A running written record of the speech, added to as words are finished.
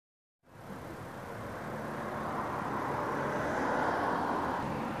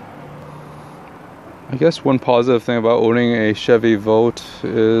I guess one positive thing about owning a Chevy Volt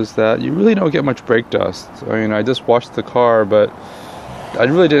is that you really don't get much brake dust. I mean, I just washed the car, but I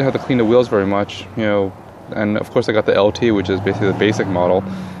really didn't have to clean the wheels very much, you know. And of course I got the LT, which is basically the basic model.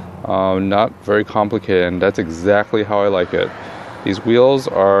 Not very complicated, and that's exactly how I like it. These wheels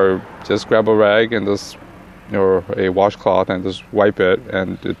are just grab a rag and just, or a washcloth, and just wipe it,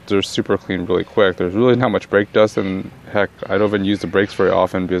 and they're super clean really quick. There's really not much brake dust, and heck, I don't even use the brakes very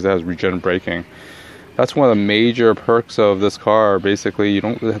often because it has Regen braking. That's one of the major perks of this car. Basically, you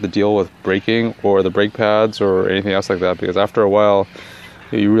don't really have to deal with braking or the brake pads or anything else like that, because after a while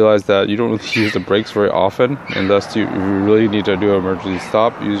you realize that you don't really use the brakes very often, and thus you really need to do an emergency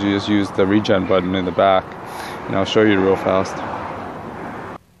stop. You usually just use the Regen button in the back, and I'll show you real fast.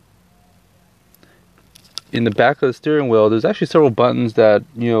 In the back of the steering wheel, there's actually several buttons that,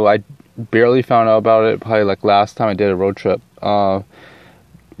 you know, I barely found out about it probably like last time I did a road trip.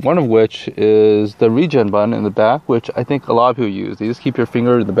 One of which is the Regen button in the back, which I think a lot of people use. You just keep your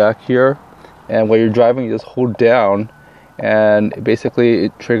finger in the back here, and while you're driving, you just hold down, and basically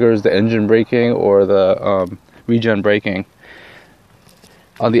it triggers the engine braking or the Regen braking.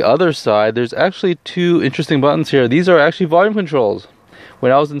 On the other side, there's actually two interesting buttons here. These are actually volume controls.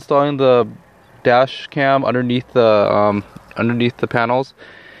 When I was installing the dash cam underneath the panels,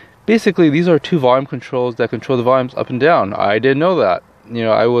 basically these are two volume controls that control the volumes up and down. I didn't know that. You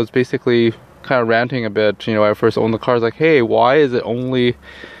know, I was basically kind of ranting a bit, you know, when I first owned the car. I was like, hey, why is the only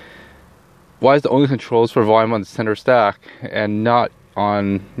controls for volume on the center stack and not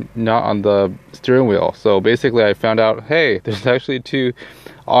on the steering wheel? So basically I found out, hey, there's actually two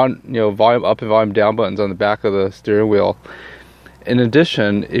volume up and volume down buttons on the back of the steering wheel. In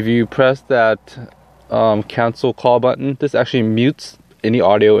addition, if you press that cancel call button, this actually mutes any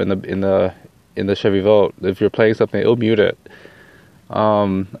audio in the Chevy Volt. If you're playing something, it'll mute it.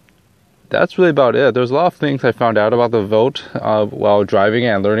 That's really about it. There's a lot of things I found out about the Volt while driving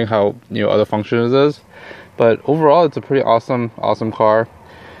and learning how, you know, other functions is. But overall, it's a pretty awesome car.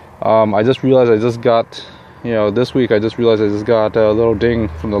 I just realized I just got, you know, this week I just realized I just got a little ding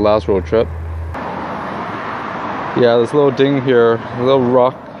from the last road trip. Yeah, this little ding here, a little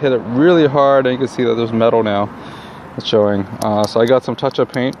rock hit it really hard, and you can see that there's metal now. It's showing. So I got some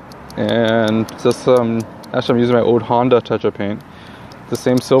touch-up paint, and just actually I'm using my old Honda touch-up paint. The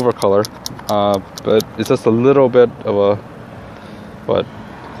same silver color, but it's just a little bit of a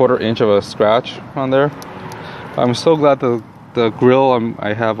quarter-inch of a scratch on there. I'm so glad the grill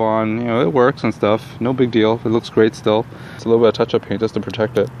I have on, you know, it works and stuff. No big deal. It looks great still. It's a little bit of touch-up paint just to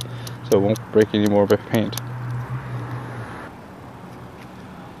protect it, so it won't break any more of the paint.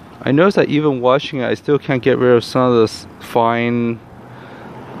 I noticed that even washing it, I still can't get rid of some of this fine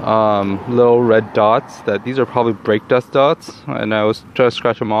little red dots. That these are probably brake dust dots, and I was trying to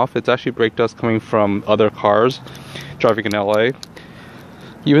scratch them off. It's actually brake dust coming from other cars driving in LA.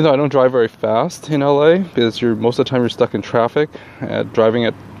 Even though I don't drive very fast in LA, because most of the time you're stuck in traffic driving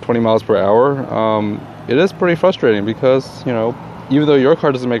at 20 miles per hour, it is pretty frustrating because, you know, even though your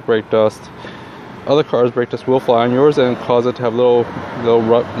car doesn't make brake dust, other cars' brake dust will fly on yours and cause it to have little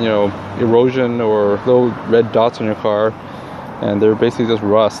you know, erosion or little red dots on your car, and they're basically just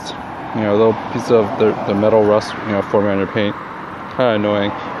rust, you know, little pieces of the metal rust, you know, forming on your paint. Kind of annoying.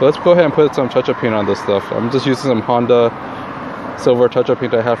 But let's go ahead and put some touch-up paint on this stuff. I'm just using some Honda silver touch-up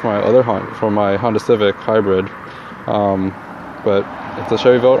paint I have from my Honda Civic hybrid. But it's a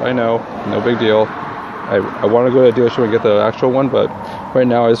Chevy Volt, I know, no big deal. I want to go to a dealership and get the actual one, but right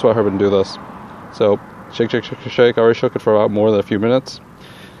now I just want to hurry and do this. So shake, shake, shake, shake. I already shook it for about more than a few minutes.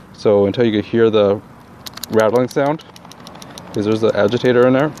 So until you can hear the rattling sound, because there's the agitator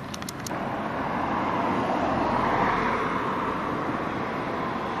in there.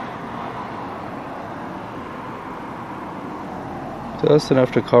 Just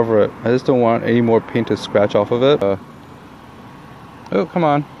enough to cover it. I just don't want any more paint to scratch off of it. Oh, come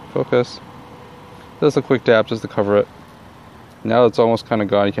on, focus. Just a quick dab just to cover it. Now it's almost kind of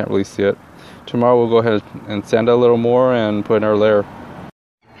gone, you can't really see it. Tomorrow we'll go ahead and sand it a little more and put another layer.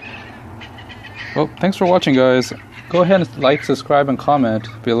 Well, thanks for watching, guys. Go ahead and like, subscribe, and comment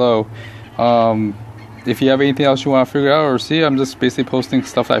below. If you have anything else you want to figure out or see, I'm just basically posting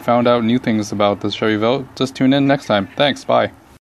stuff that I found out, new things about this Chevy Volt. Just tune in next time. Thanks, bye.